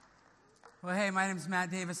Well, hey, my name is Matt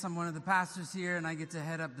Davis. I'm one of the pastors here, and I get to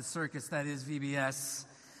head up the circus that is VBS.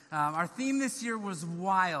 Our theme this year was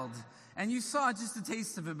wild, and you saw just a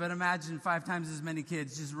taste of it, but imagine 5 times as many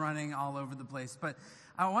kids just running all over the place. But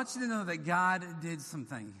I want you to know that God did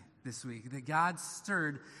something this week, that God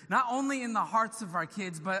stirred not only in the hearts of our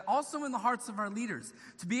kids, but also in the hearts of our leaders.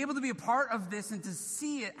 To be able to be a part of this and to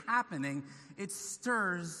see it happening, it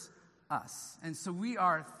stirs us. And so we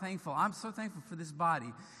are thankful. I'm so thankful for this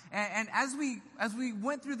body. And as we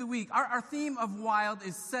went through the week, our theme of wild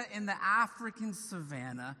is set in the African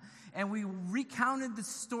savannah. And we recounted the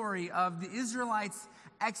story of the Israelites'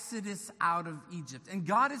 exodus out of Egypt. And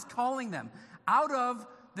God is calling them out of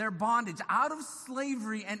their bondage, out of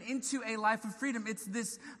slavery and into a life of freedom. It's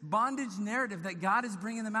this bondage narrative that God is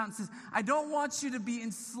bringing them out and says, I don't want you to be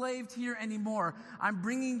enslaved here anymore. I'm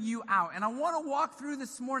bringing you out. And I want to walk through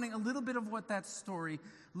this morning a little bit of what that story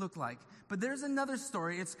looked like. But there's another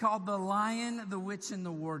story. It's called The Lion, the Witch, and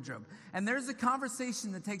the Wardrobe. And there's a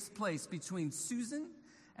conversation that takes place between Susan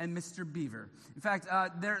and Mr. Beaver. In fact,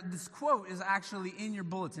 this quote is actually in your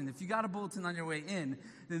bulletin. If you got a bulletin on your way in,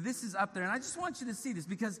 then this is up there. And I just want you to see this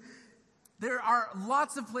because there are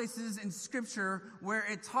lots of places in Scripture where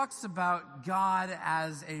it talks about God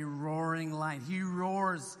as a roaring lion. He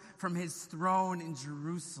roars from his throne in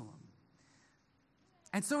Jerusalem.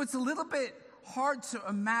 And so it's a little bit hard to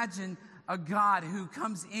imagine a God who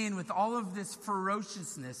comes in with all of this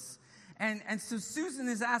ferociousness. And so Susan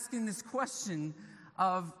is asking this question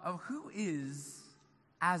of who is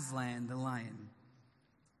Aslan the lion?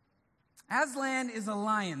 Aslan is a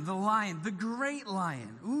lion, the great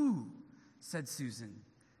lion. Ooh, said Susan.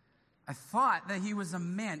 I thought that he was a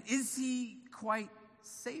man. Is he quite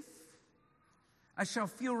safe? I shall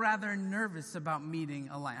feel rather nervous about meeting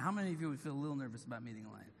a lion. How many of you would feel a little nervous about meeting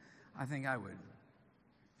a lion? I think I would.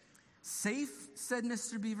 Safe, said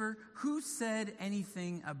Mr. Beaver. Who said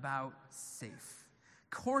anything about safe? Of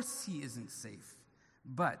course he isn't safe.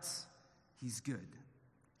 But he's good.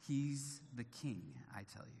 He's the king, I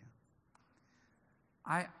tell you.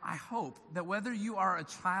 I hope that whether you are a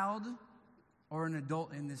child or an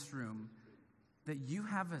adult in this room, that you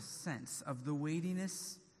have a sense of the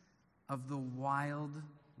weightiness of the wild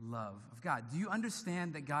love of God. Do you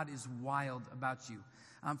understand that God is wild about you?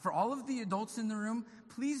 For all of the adults in the room,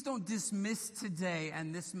 please don't dismiss today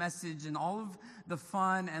and this message and all of the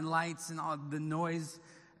fun and lights and all the noise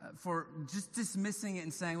for just dismissing it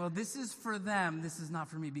and saying, well, this is for them, this is not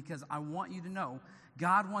for me, because I want you to know,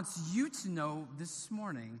 God wants you to know this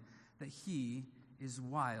morning that he is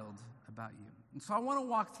wild about you. And so I want to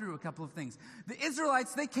walk through a couple of things. The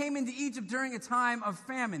Israelites, they came into Egypt during a time of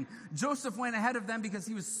famine. Joseph went ahead of them because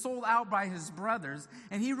he was sold out by his brothers,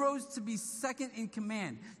 and he rose to be second in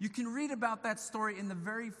command. You can read about that story in the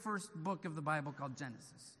very first book of the Bible called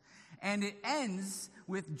Genesis. And it ends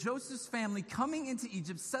with Joseph's family coming into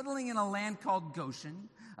Egypt, settling in a land called Goshen,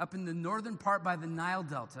 up in the northern part by the Nile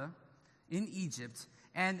Delta in Egypt,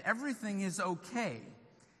 and everything is okay.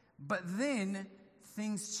 But then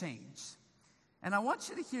things change. And I want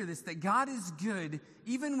you to hear this, that God is good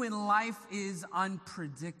even when life is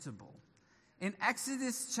unpredictable. In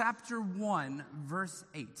Exodus chapter 1, verse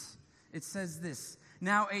 8, it says this,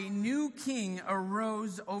 Now a new king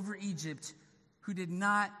arose over Egypt who did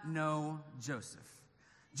not know Joseph.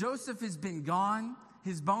 Joseph has been gone.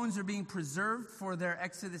 His bones are being preserved for their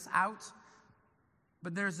exodus out.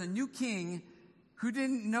 But there's a new king who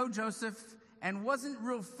didn't know Joseph and wasn't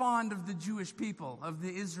real fond of the Jewish people, of the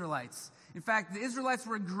Israelites. In fact, the Israelites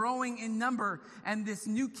were growing in number, and this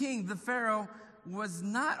new king, the Pharaoh, was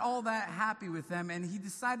not all that happy with them, and he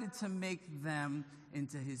decided to make them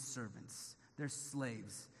into his servants, their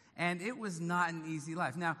slaves. And it was not an easy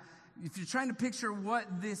life. Now, if you're trying to picture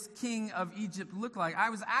what this king of Egypt looked like, I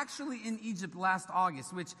was actually in Egypt last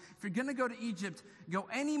August, which if you're going to go to Egypt, go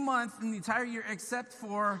any month in the entire year except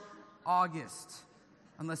for August,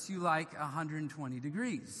 unless you like 120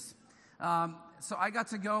 degrees. So I got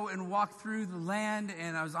to go and walk through the land,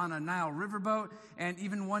 and I was on a Nile riverboat, and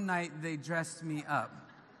even one night they dressed me up.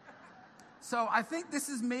 So I think this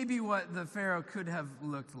is maybe what the Pharaoh could have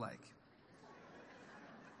looked like.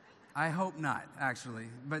 I hope not, actually.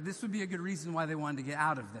 But this would be a good reason why they wanted to get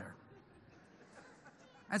out of there.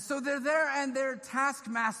 And so they're there, and their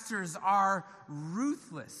taskmasters are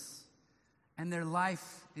ruthless. And their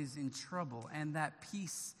life is in trouble. And that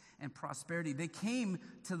peace and prosperity, they came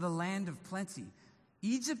to the land of plenty.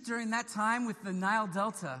 Egypt during that time with the Nile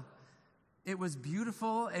Delta, it was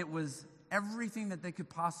beautiful. It was everything that they could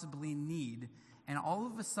possibly need. And all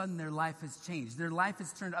of a sudden, their life has changed. Their life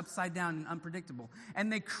has turned upside down and unpredictable.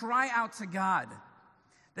 And they cry out to God.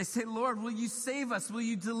 They say, Lord, will you save us? Will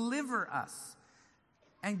you deliver us?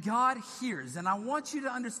 And God hears. And I want you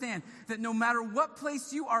to understand that no matter what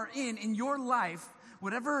place you are in your life,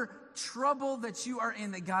 whatever trouble that you are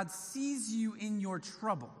in, that God sees you in your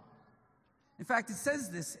trouble. In fact, it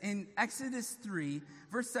says this in Exodus 3,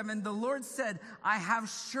 verse 7, the Lord said, I have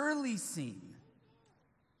surely seen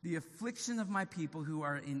the affliction of my people who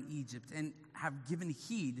are in Egypt, and have given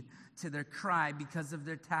heed to their cry because of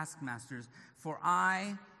their taskmasters, for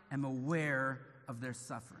I am aware of their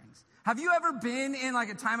sufferings. Have you ever been in like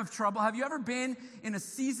a time of trouble? Have you ever been in a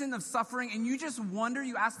season of suffering and you just wonder,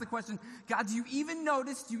 you ask the question, God, do you even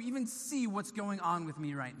notice, do you even see what's going on with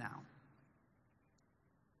me right now?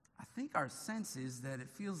 I think our sense is that it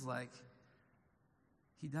feels like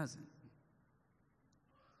he doesn't.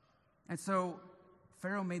 And so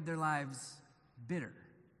Pharaoh made their lives bitter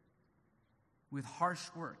with harsh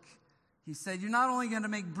work. He said, you're not only going to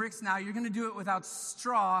make bricks now, you're going to do it without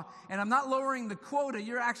straw, and I'm not lowering the quota.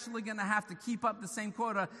 You're actually going to have to keep up the same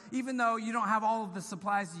quota, even though you don't have all of the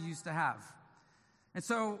supplies you used to have. And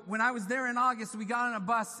so when I was there in August, we got on a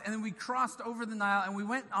bus, and then we crossed over the Nile, and we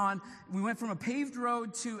went from a paved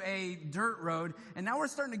road to a dirt road, and now we're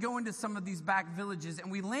starting to go into some of these back villages,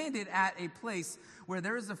 and we landed at a place where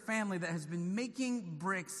there is a family that has been making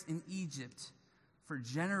bricks in Egypt for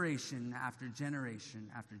generation after generation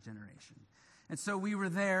after generation. And so we were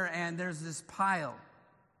there, and there's this pile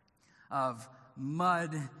of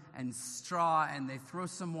mud and straw, and they throw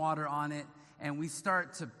some water on it, and we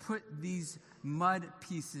start to put these mud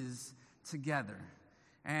pieces together.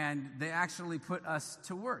 And they actually put us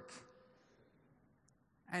to work.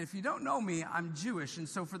 And if you don't know me, I'm Jewish, and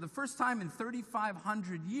so for the first time in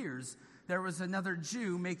 3,500 years, there was another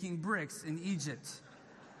Jew making bricks in Egypt.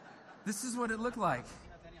 This is what it looked like.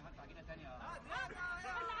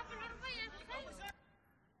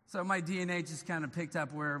 So my DNA just kind of picked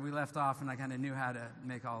up where we left off, and I kind of knew how to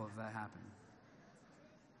make all of that happen.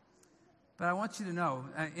 But I want you to know,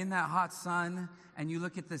 in that hot sun, and you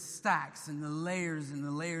look at the stacks and the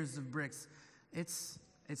layers of bricks, it's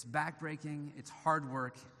backbreaking, it's hard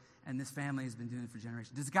work, and this family has been doing it for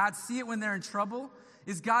generations. Does God see it when they're in trouble?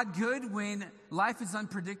 Is God good when life is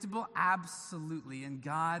unpredictable? Absolutely, and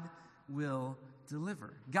God will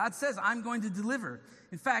deliver. God says, I'm going to deliver.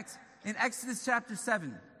 In fact, in Exodus chapter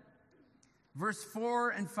 7, verse 4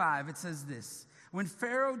 and 5, it says this, when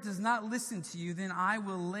Pharaoh does not listen to you, then I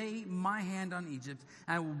will lay my hand on Egypt,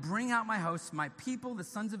 and I will bring out my host, my people, the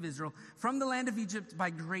sons of Israel, from the land of Egypt by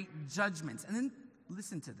great judgments. And then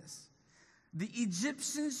listen to this. The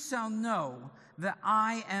Egyptians shall know that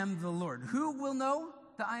I am the Lord. Who will know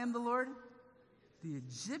that I am the Lord? The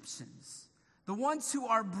Egyptians. The ones who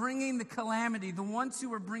are bringing the calamity, the ones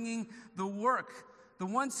who are bringing the work, the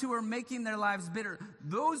ones who are making their lives bitter,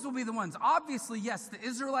 those will be the ones. Obviously, yes, the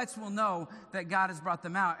Israelites will know that God has brought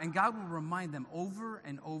them out, and God will remind them over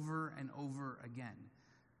and over and over again.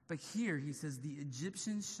 But here he says, the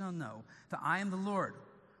Egyptians shall know that I am the Lord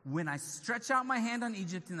when I stretch out my hand on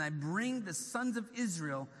Egypt and I bring the sons of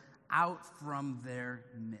Israel out from their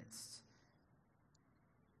midst.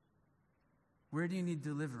 Where do you need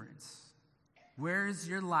deliverance? Where is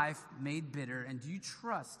your life made bitter? And do you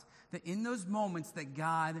trust that in those moments that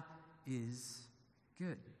God is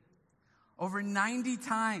good? Over 90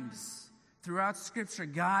 times throughout Scripture,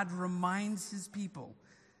 God reminds his people.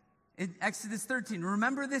 In Exodus 13,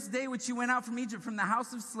 remember this day which you went out from Egypt, from the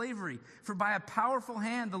house of slavery, for by a powerful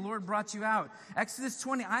hand the Lord brought you out. Exodus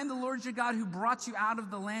 20, I am the Lord your God who brought you out of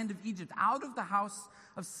the land of Egypt, out of the house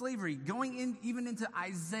of slavery. Going in even into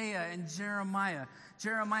Isaiah and Jeremiah.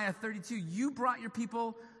 Jeremiah 32, you brought your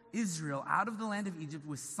people Israel out of the land of Egypt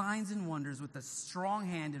with signs and wonders, with a strong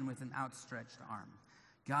hand and with an outstretched arm.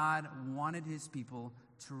 God wanted his people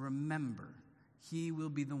to remember he will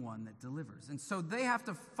be the one that delivers. And so they have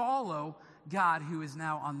to follow God, who is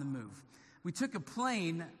now on the move. We took a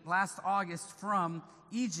plane last August from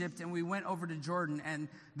Egypt and we went over to Jordan, and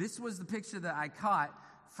this was the picture that I caught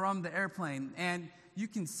from the airplane. And you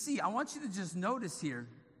can see, I want you to just notice here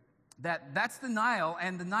that that's the Nile,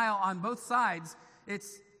 and the Nile on both sides,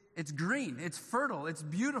 it's green, it's fertile, it's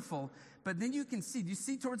beautiful. But then you can see, do you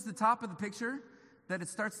see towards the top of the picture that it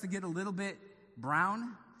starts to get a little bit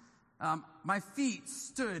brown? My feet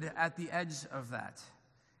stood at the edge of that.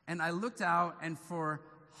 And I looked out, and for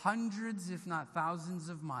hundreds, if not thousands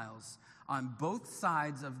of miles, on both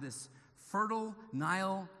sides of this fertile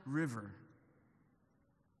Nile River,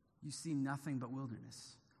 you see nothing but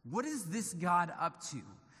wilderness. What is this God up to?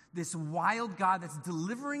 This wild God that's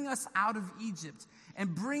delivering us out of Egypt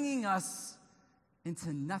and bringing us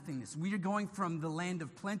into nothingness. We are going from the land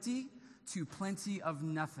of plenty to plenty of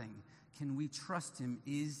nothing. Can we trust him?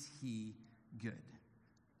 Is he good?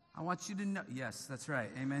 I want you to know. Yes, that's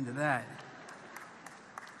right. Amen to that.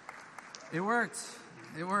 It worked.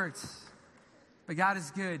 It worked. But God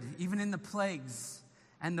is good, even in the plagues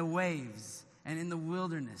and the waves and in the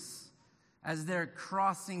wilderness, as they're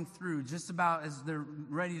crossing through, just about as they're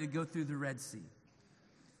ready to go through the Red Sea.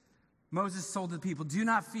 Moses told the people, "Do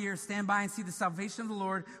not fear, stand by and see the salvation of the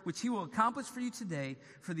Lord, which he will accomplish for you today.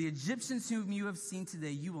 For the Egyptians whom you have seen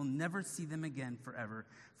today, you will never see them again forever.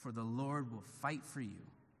 For the Lord will fight for you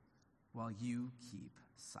while you keep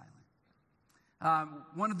silent."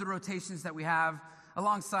 One of the rotations that we have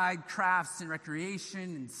alongside crafts and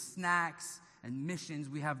recreation and snacks and missions,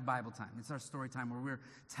 we have Bible time. It's our story time where we're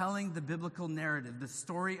telling the biblical narrative, the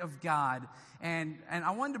story of God. And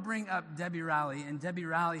I wanted to bring up Debbie Rowley, and Debbie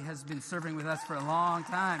Rowley has been serving with us for a long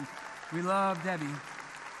time. We love Debbie.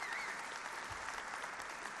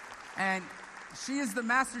 And she is the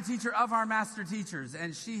master teacher of our master teachers,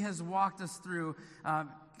 and she has walked us through.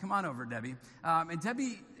 Come on over, Debbie. And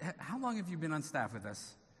Debbie, how long have you been on staff with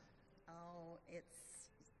us?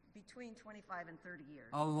 Between 25 and 30 years.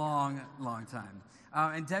 A long, long time.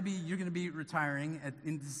 And Debbie, you're going to be retiring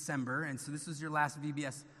in December, and so this is your last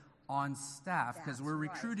VBS on staff because we're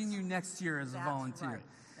recruiting you next year as a volunteer. Right.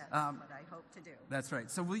 That's what I hope to do. That's right.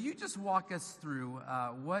 So will you just walk us through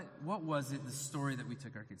what was it, the story that we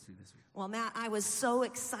took our kids through this week? Well, Matt, I was so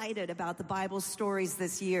excited about the Bible stories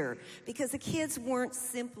this year because the kids weren't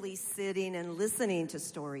simply sitting and listening to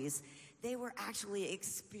stories. They were actually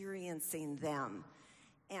experiencing them.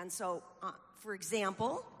 And so, for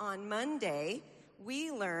example, on Monday,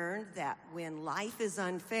 we learned that when life is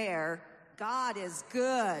unfair, God is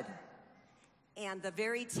good. And the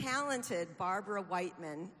very talented Barbara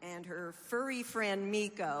Whiteman and her furry friend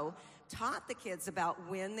Miko taught the kids about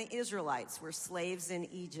when the Israelites were slaves in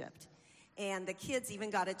Egypt. And the kids even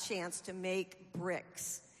got a chance to make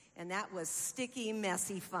bricks. And that was sticky,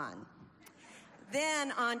 messy fun.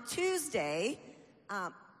 Then on Tuesday,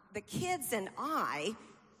 the kids and I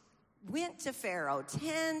went to Pharaoh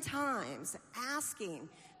 10 times asking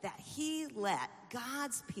that he let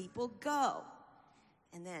God's people go.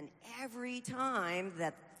 And then every time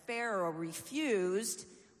that Pharaoh refused,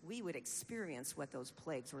 we would experience what those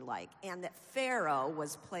plagues were like. And that Pharaoh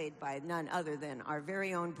was played by none other than our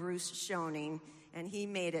very own Bruce Schoening, and he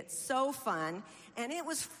made it so fun. And it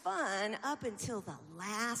was fun up until the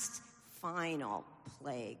last final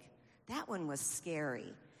plague. That one was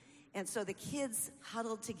scary. And so the kids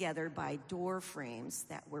huddled together by door frames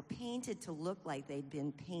that were painted to look like they'd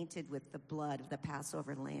been painted with the blood of the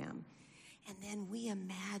Passover lamb. And then we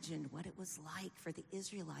imagined what it was like for the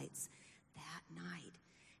Israelites that night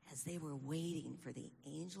as they were waiting for the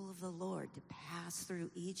angel of the Lord to pass through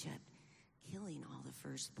Egypt, killing all the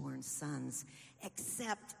firstborn sons,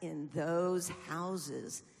 except in those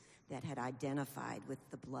houses that had identified with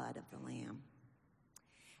the blood of the lamb.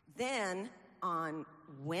 Then on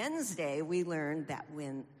Wednesday, we learned that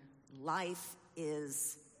when life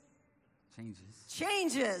is...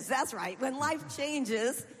 Changes, that's right. When life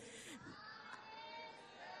changes,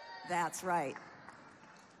 that's right.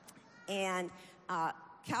 And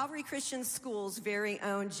Calvary Christian School's very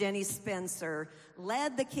own Jenny Spencer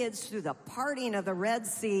led the kids through the parting of the Red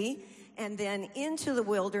Sea and then into the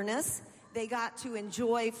wilderness. They got to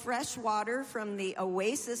enjoy fresh water from the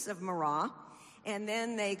oasis of Marah. And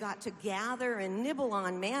then they got to gather and nibble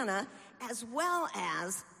on manna, as well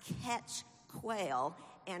as catch quail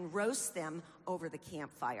and roast them over the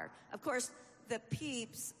campfire. Of course, the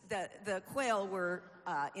quail were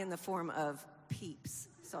in the form of peeps,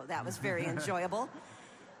 so that was very enjoyable.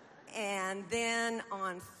 And then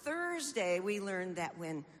on Thursday, we learned that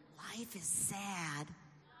when life is sad,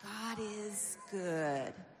 God is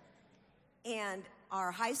good. And our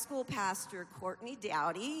high school pastor, Courtney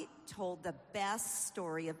Dowdy, told the best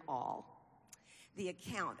story of all. The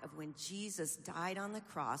account of when Jesus died on the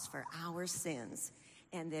cross for our sins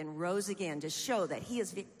and then rose again to show that he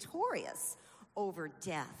is victorious over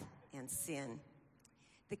death and sin.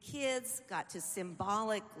 The kids got to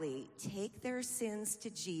symbolically take their sins to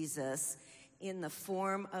Jesus in the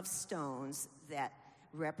form of stones that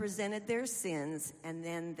represented their sins, and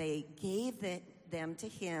then they gave them to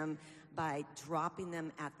him by dropping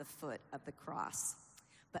them at the foot of the cross.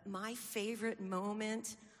 But my favorite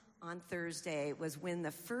moment on Thursday was when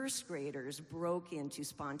the first graders broke into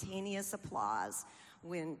spontaneous applause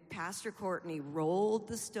when Pastor Courtney rolled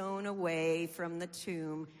the stone away from the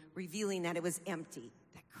tomb, revealing that it was empty,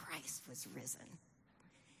 that Christ was risen.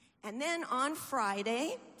 And then on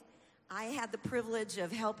Friday, I had the privilege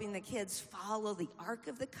of helping the kids follow the Ark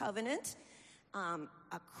of the Covenant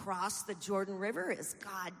across the Jordan River as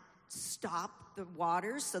God stop the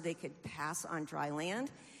waters so they could pass on dry land.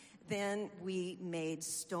 Then we made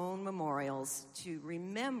stone memorials to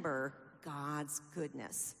remember God's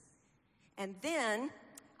goodness. And then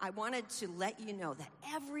I wanted to let you know that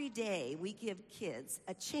every day we give kids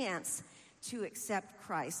a chance to accept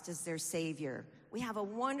Christ as their Savior. We have a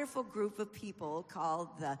wonderful group of people called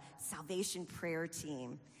the Salvation Prayer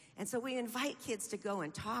Team. And so we invite kids to go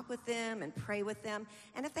and talk with them and pray with them.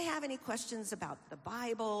 And if they have any questions about the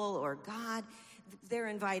Bible or God, they're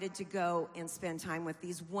invited to go and spend time with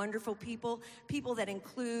these wonderful people that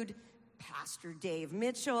include Pastor Dave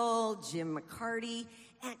Mitchell, Jim McCarty,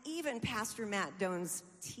 and even Pastor Matt Doan's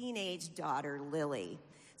teenage daughter, Lily.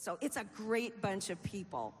 So it's a great bunch of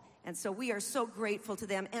people. And so we are so grateful to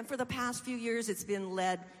them. And for the past few years, it's been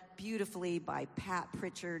led beautifully by Pat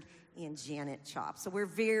Pritchard and Janet Chop. So we're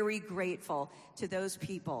very grateful to those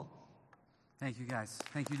people. Thank you, guys.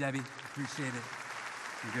 Thank you, Debbie. Appreciate it.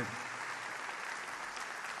 You're good.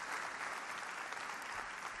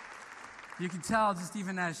 You can tell just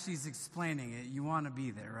even as she's explaining it, you want to be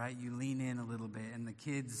there, right? You lean in a little bit, and the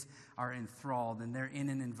kids are enthralled, and they're in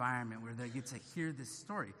an environment where they get to hear this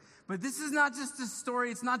story. But this is not just a story.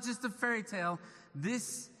 It's not just a fairy tale.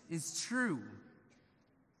 This is true.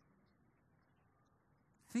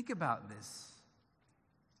 Think about this.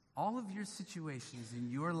 All of your situations in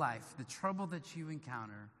your life, the trouble that you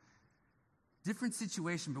encounter, different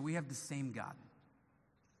situation, but we have the same God.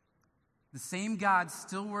 The same God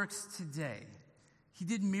still works today. He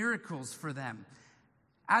did miracles for them.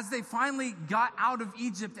 As they finally got out of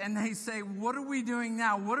Egypt and they say, what are we doing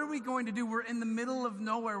now? What are we going to do? We're in the middle of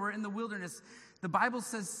nowhere. We're in the wilderness. The Bible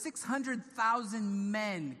says 600,000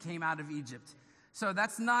 men came out of Egypt. So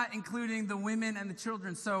that's not including the women and the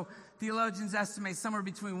children. So theologians estimate somewhere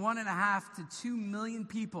between 1.5 to 2 million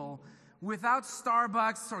people without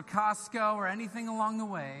Starbucks or Costco or anything along the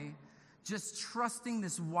way, just trusting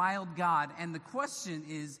this wild God. And the question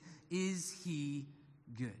is he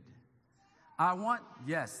good?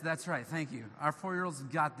 Yes, that's right. Thank you. Our 4-year-olds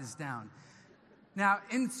have got this down. Now,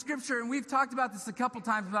 in Scripture, and we've talked about this a couple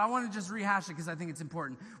times, but I want to just rehash it because I think it's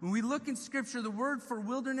important. When we look in Scripture, the word for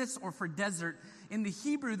wilderness or for desert, in the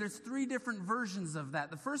Hebrew, there's 3 different versions of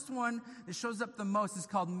that. The first one that shows up the most is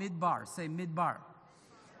called midbar. Say midbar.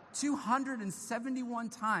 271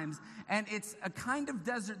 times, and it's a kind of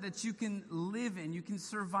desert that you can live in, you can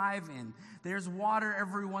survive in. There's water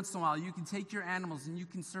every once in a while. You can take your animals and you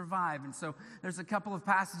can survive. And so there's a couple of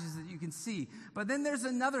passages that you can see. But then there's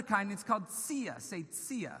another kind, it's called Sia. Say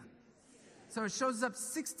Sia. So it shows up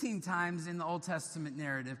 16 times in the Old Testament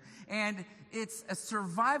narrative. And it's a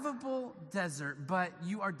survivable desert, but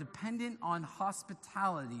you are dependent on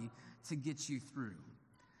hospitality to get you through.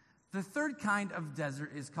 The third kind of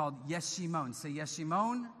desert is called Yeshimon. Say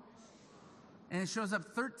Yeshimon. And it shows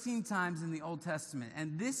up 13 times in the Old Testament.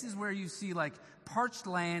 And this is where you see like parched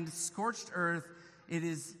land, scorched earth. It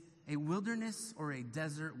is a wilderness or a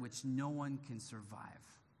desert which no one can survive.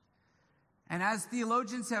 And as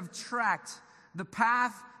theologians have tracked the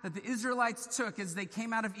path that the Israelites took as they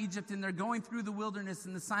came out of Egypt and they're going through the wilderness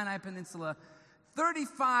in the Sinai Peninsula,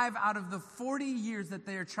 35 out of the 40 years that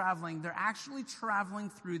they are traveling, they're actually traveling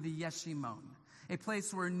through the Yeshimon, a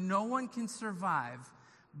place where no one can survive,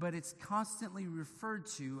 but it's constantly referred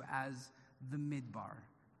to as the Midbar,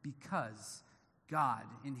 because God,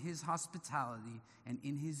 in his hospitality and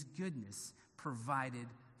in his goodness, provided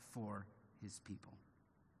for his people.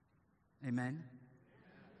 Amen?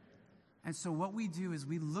 And so what we do is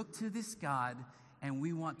we look to this God and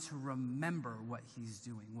we want to remember what he's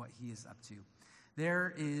doing, what he is up to.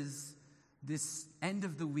 There is this end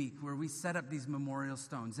of the week where we set up these memorial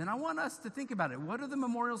stones. And I want us to think about it. What are the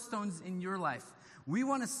memorial stones in your life? We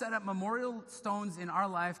want to set up memorial stones in our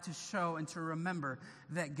life to show and to remember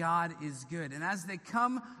that God is good. And as they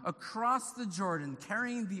come across the Jordan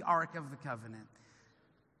carrying the Ark of the Covenant,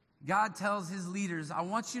 God tells his leaders, I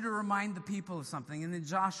want you to remind the people of something. And in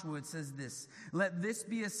Joshua it says this, let this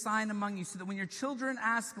be a sign among you so that when your children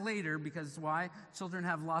ask later, because why? Children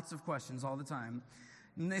have lots of questions all the time.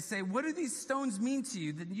 And they say, what do these stones mean to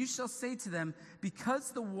you? Then you shall say to them,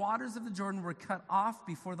 because the waters of the Jordan were cut off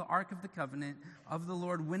before the Ark of the Covenant of the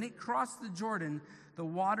Lord, when it crossed the Jordan, the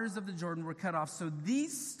waters of the Jordan were cut off. So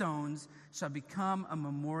these stones shall become a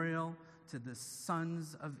memorial to the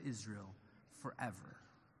sons of Israel forever.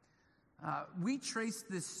 We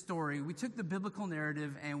traced this story. We took the biblical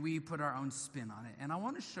narrative and we put our own spin on it. And I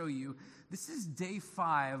want to show you, this is day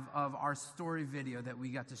 5 of our story video that we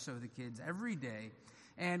got to show the kids every day.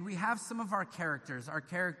 And we have some of our characters. Our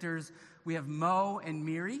characters, we have Mo and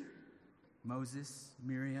Miri, Moses,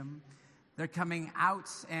 Miriam. They're coming out,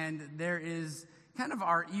 and there is kind of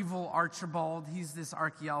our evil Archibald. He's this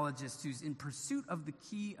archaeologist who's in pursuit of the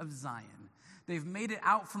key of Zion. They've made it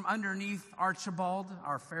out from underneath Archibald,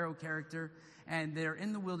 our Pharaoh character, and they're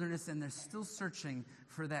in the wilderness and they're still searching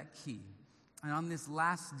for that key. And on this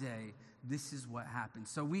last day, this is what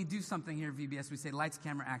happens. So we do something here at VBS. We say, lights,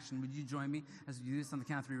 camera, action. Would you join me as we do this on the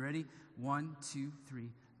count of three? Ready? 1, 2,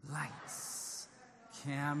 3. Lights,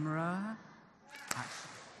 camera, action.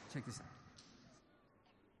 Check this out.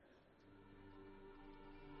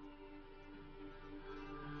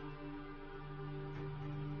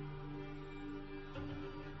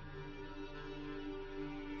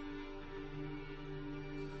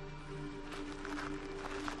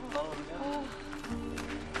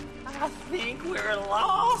 I think we're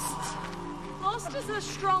lost. Lost is a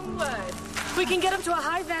strong word. We can get up to a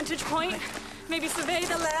high vantage point, maybe survey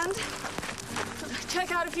the land,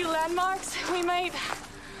 check out a few landmarks. We might,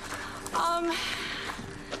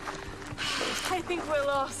 I think we're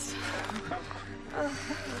lost.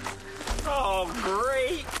 Oh,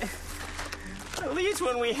 great. At least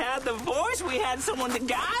when we had the voice, we had someone to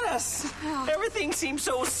guide us. Everything seemed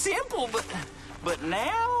so simple, but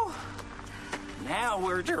now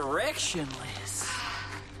we're directionless.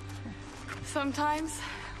 Sometimes,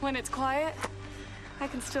 when it's quiet, I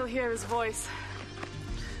can still hear his voice.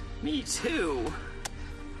 Me too.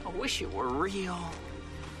 I wish it were real.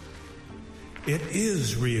 It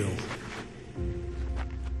is real.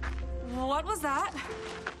 What was that?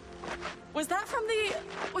 Was that from the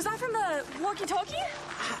walkie-talkie?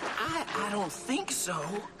 I don't think so.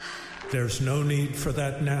 There's no need for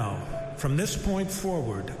that now. From this point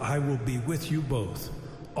forward, I will be with you both,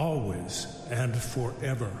 always and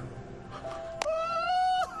forever.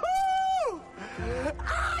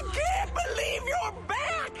 I can't believe you're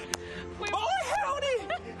back! Howdy!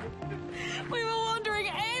 We were wandering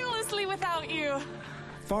aimlessly without you.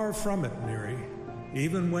 Far from it, Mary.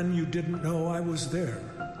 Even when you didn't know I was there,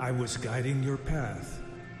 I was guiding your path.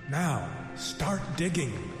 Now, start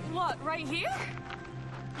digging. What, right here?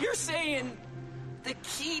 You're saying the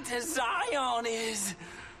key to Zion is...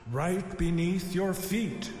 Right beneath your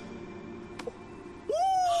feet.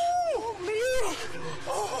 Oh, man!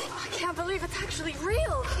 Oh, I can't believe it's actually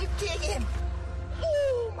real. keep digging.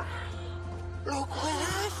 Oh, my. Look what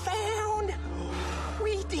I found.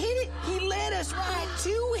 We did it. He led us right to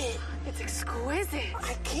it. It's exquisite.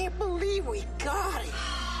 I can't believe we got it.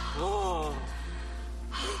 Oh.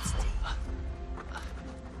 It's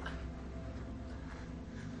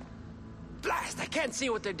Blast! I can't see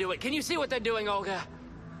what they're doing. Can you see what they're doing, Olga?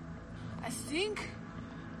 I think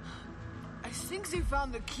they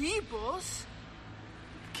found the key, boss.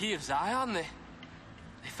 Key of Zion? They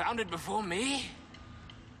found it before me?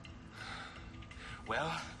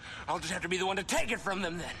 Well, I'll just have to be the one to take it from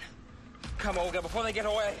them then. Come, Olga, before they get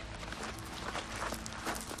away.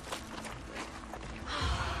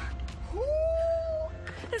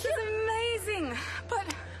 This is amazing.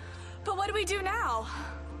 But what do we do now?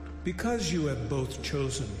 Because you have both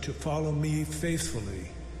chosen to follow me faithfully,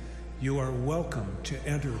 you are welcome to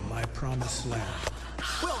enter my promised land.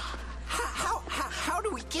 Well, how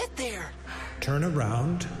do we get there? Turn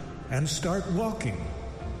around and start walking.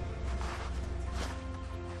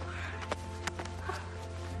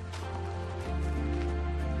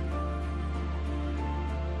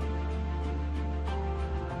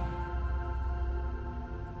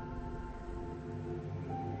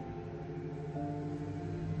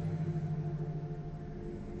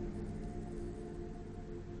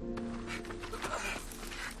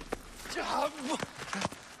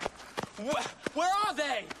 Where are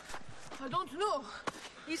they? I don't know.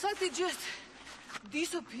 It's like they just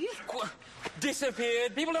disappeared.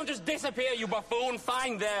 Disappeared? People don't just disappear, you buffoon.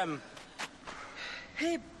 Find them.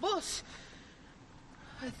 Hey, boss.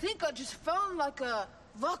 I think I just found like a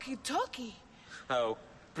walkie-talkie. Oh,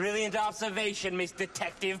 brilliant observation, Miss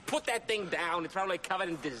Detective. Put that thing down. It's probably covered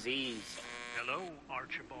in disease. Hello,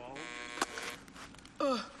 Archibald.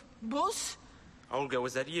 Boss? Olga,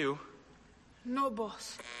 was that you? No,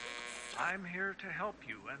 boss. I'm here to help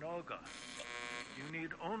you and Olga. You need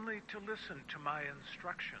only to listen to my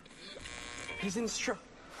instructions. He's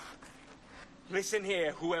Listen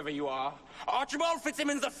here, whoever you are. Archibald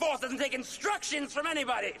Fitzsimmons IV doesn't take instructions from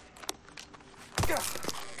anybody.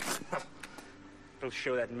 It'll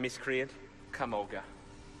show that miscreant. Come, Olga.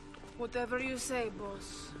 Whatever you say,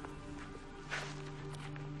 boss.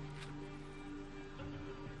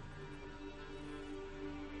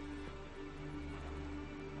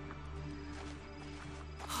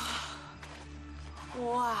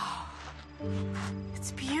 Wow.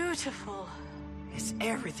 It's beautiful. It's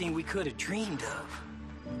everything we could have dreamed of.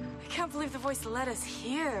 I can't believe the voice led us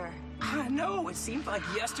here. I know. It seemed like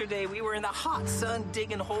yesterday we were in the hot sun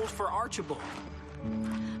digging holes for Archibald.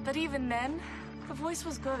 But even then, the voice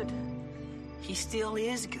was good. He still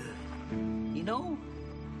is good. You know,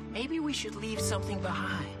 maybe we should leave something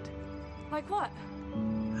behind. Like what?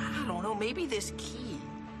 I don't know, maybe this key.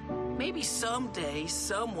 Maybe someday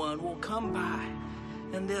someone will come by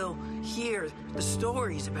and they'll hear the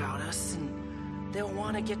stories about us and they'll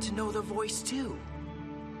want to get to know the voice too.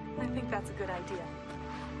 I think that's a good idea.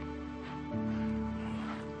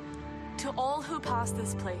 To all who pass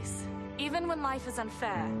this place, even when life is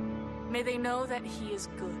unfair, may they know that he is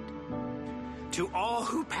good. To all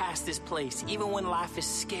who pass this place, even when life is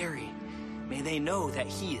scary, may they know that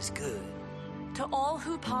he is good. To all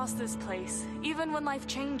who pass this place, even when life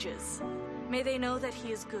changes, may they know that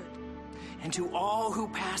he is good. And to all who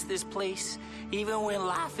pass this place, even when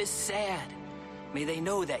life is sad, may they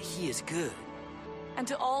know that he is good. And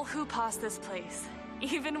to all who pass this place,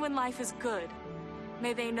 even when life is good,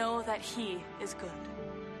 may they know that he is good.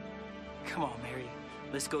 Come on, Mary.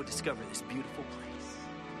 Let's go discover this beautiful place.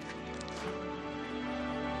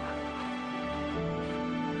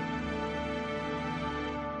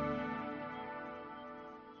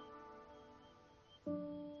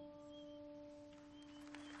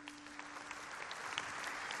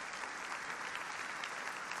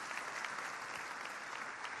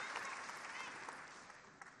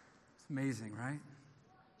 Amazing, right?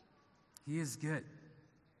 He is good.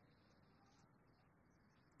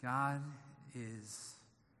 God is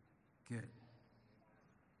good.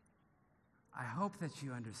 I hope that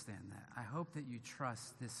you understand that. I hope that you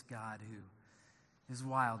trust this God who is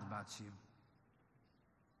wild about you.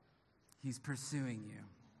 He's pursuing you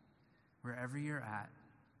wherever you're at.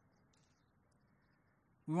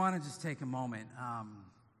 We want to just take a moment,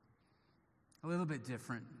 a little bit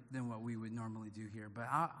different than what we would normally do here, but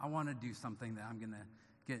I want to do something that I'm going to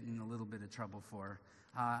get in a little bit of trouble for.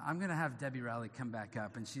 I'm going to have Debbie Rowley come back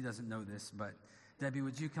up, and she doesn't know this, but Debbie,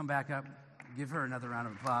 would you come back up? Give her another round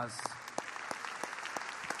of applause.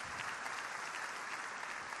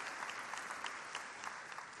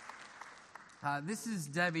 This is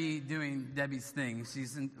Debbie doing Debbie's thing.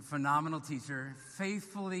 She's a phenomenal teacher,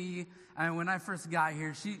 faithfully. And when I first got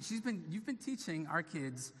here, you've been teaching our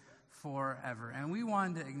kids forever, and we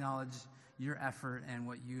wanted to acknowledge your effort and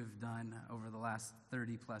what you have done over the last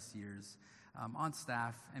 30 plus years on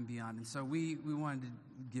staff and beyond. And so we wanted to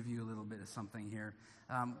give you a little bit of something here.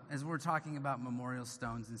 As we're talking about memorial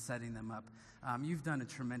stones and setting them up, you've done a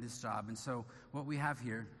tremendous job. And so what we have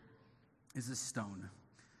here is a stone.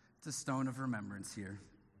 It's a stone of remembrance here.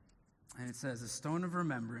 And it says, a stone of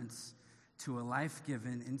remembrance to a life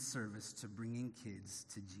given in service to bringing kids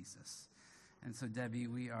to Jesus. And so, Debbie,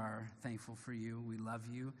 we are thankful for you. We love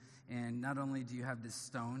you. And not only do you have this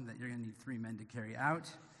stone that you're going to need 3 men to carry out,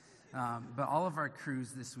 but all of our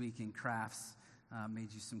crews this week in crafts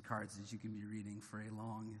made you some cards that you can be reading for a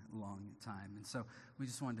long, long time. And so we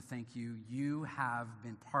just wanted to thank you. You have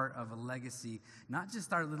been part of a legacy, not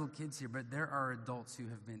just our little kids here, but there are adults who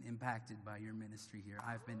have been impacted by your ministry here.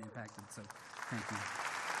 I've been impacted, so thank you.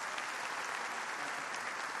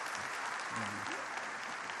 Yeah.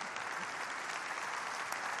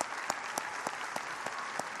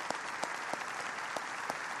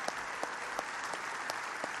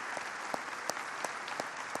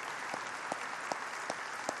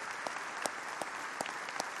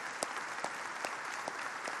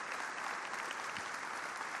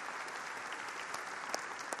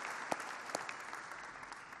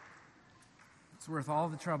 It's worth all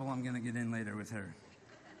the trouble I'm going to get in later with her.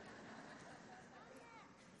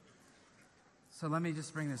 So let me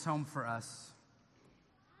just bring this home for us.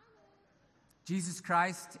 Jesus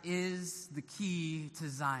Christ is the key to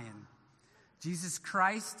Zion. Jesus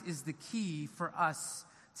Christ is the key for us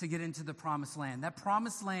to get into the promised land. That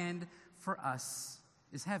promised land for us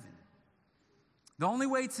is heaven. The only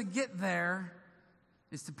way to get there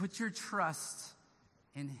is to put your trust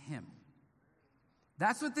in Him.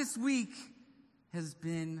 That's what this week has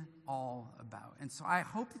been all about. And so I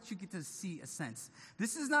hope that you get to see a sense.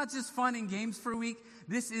 This is not just fun and games for a week.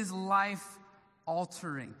 This is life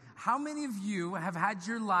altering. How many of you have had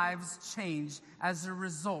your lives change as a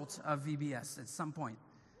result of VBS at some point?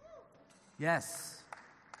 Yes.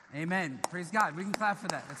 Amen. Praise God. We can clap for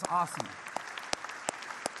that. That's awesome.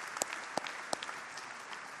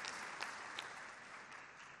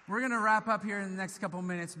 We're going to wrap up here in the next couple of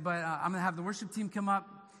minutes, but I'm going to have the worship team come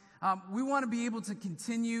up. We want to be able to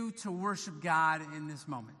continue to worship God in this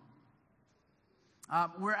moment.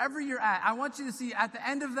 Wherever you're at, I want you to see at the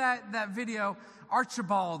end of that video,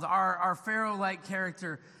 Archibald, our Pharaoh-like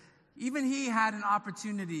character, even he had an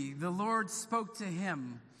opportunity. The Lord spoke to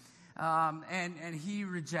him and he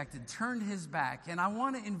rejected, turned his back. And I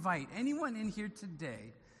want to invite anyone in here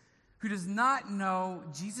today who does not know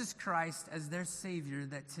Jesus Christ as their Savior,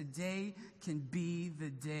 that today can be the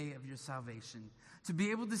day of your salvation. To be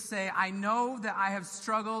able to say, I know that I have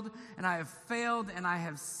struggled and I have failed and I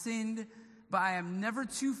have sinned, but I am never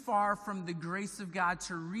too far from the grace of God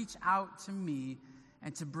to reach out to me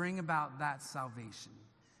and to bring about that salvation.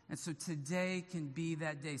 And so today can be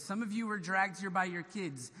that day. Some of you were dragged here by your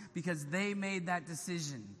kids because they made that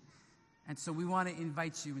decision. And so we want to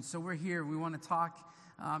invite you. And so we're here. We want to talk.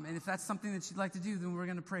 And if that's something that you'd like to do, then we're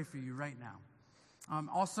going to pray for you right now.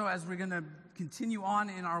 Also, as we're going to continue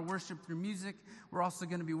on in our worship through music, we're also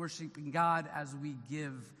going to be worshiping God as we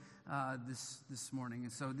give this morning.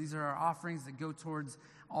 And so these are our offerings that go towards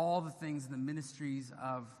all the things, the ministries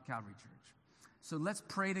of Calvary Church. So let's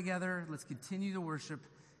pray together. Let's continue to worship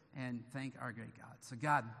and thank our great God. So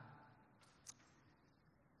God,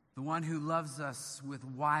 the one who loves us with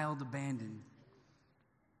wild abandon,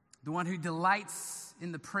 the one who delights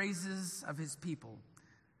in the praises of his people,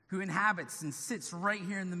 who inhabits and sits right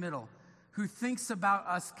here in the middle, who thinks about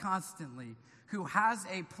us constantly, who has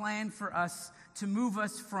a plan for us to move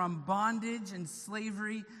us from bondage and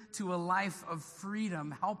slavery to a life of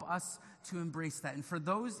freedom. Help us to embrace that. And for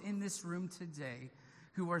those in this room today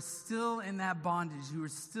who are still in that bondage, who are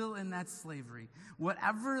still in that slavery,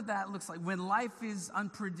 whatever that looks like, when life is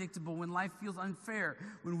unpredictable, when life feels unfair,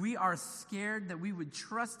 when we are scared, that we would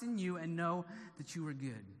trust in you and know that you are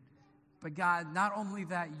good. But God, not only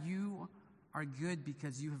that, you are good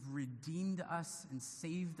because you have redeemed us and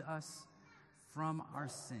saved us from our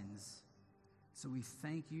sins. So we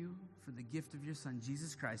thank you for the gift of your Son,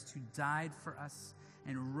 Jesus Christ, who died for us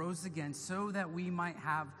and rose again so that we might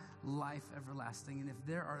have life everlasting. And if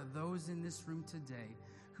there are those in this room today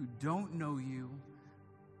who don't know you,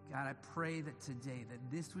 God, I pray that today,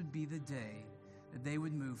 that this would be the day that they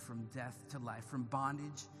would move from death to life, from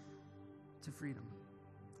bondage to freedom.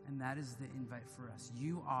 And that is the invite for us.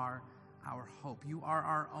 You are our hope. You are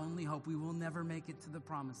our only hope. We will never make it to the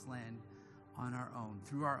promised land on our own,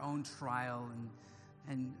 through our own trial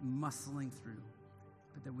and muscling through.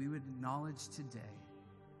 But that we would acknowledge today,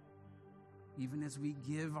 even as we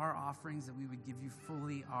give our offerings, that we would give you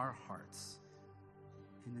fully our hearts.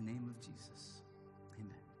 In the name of Jesus.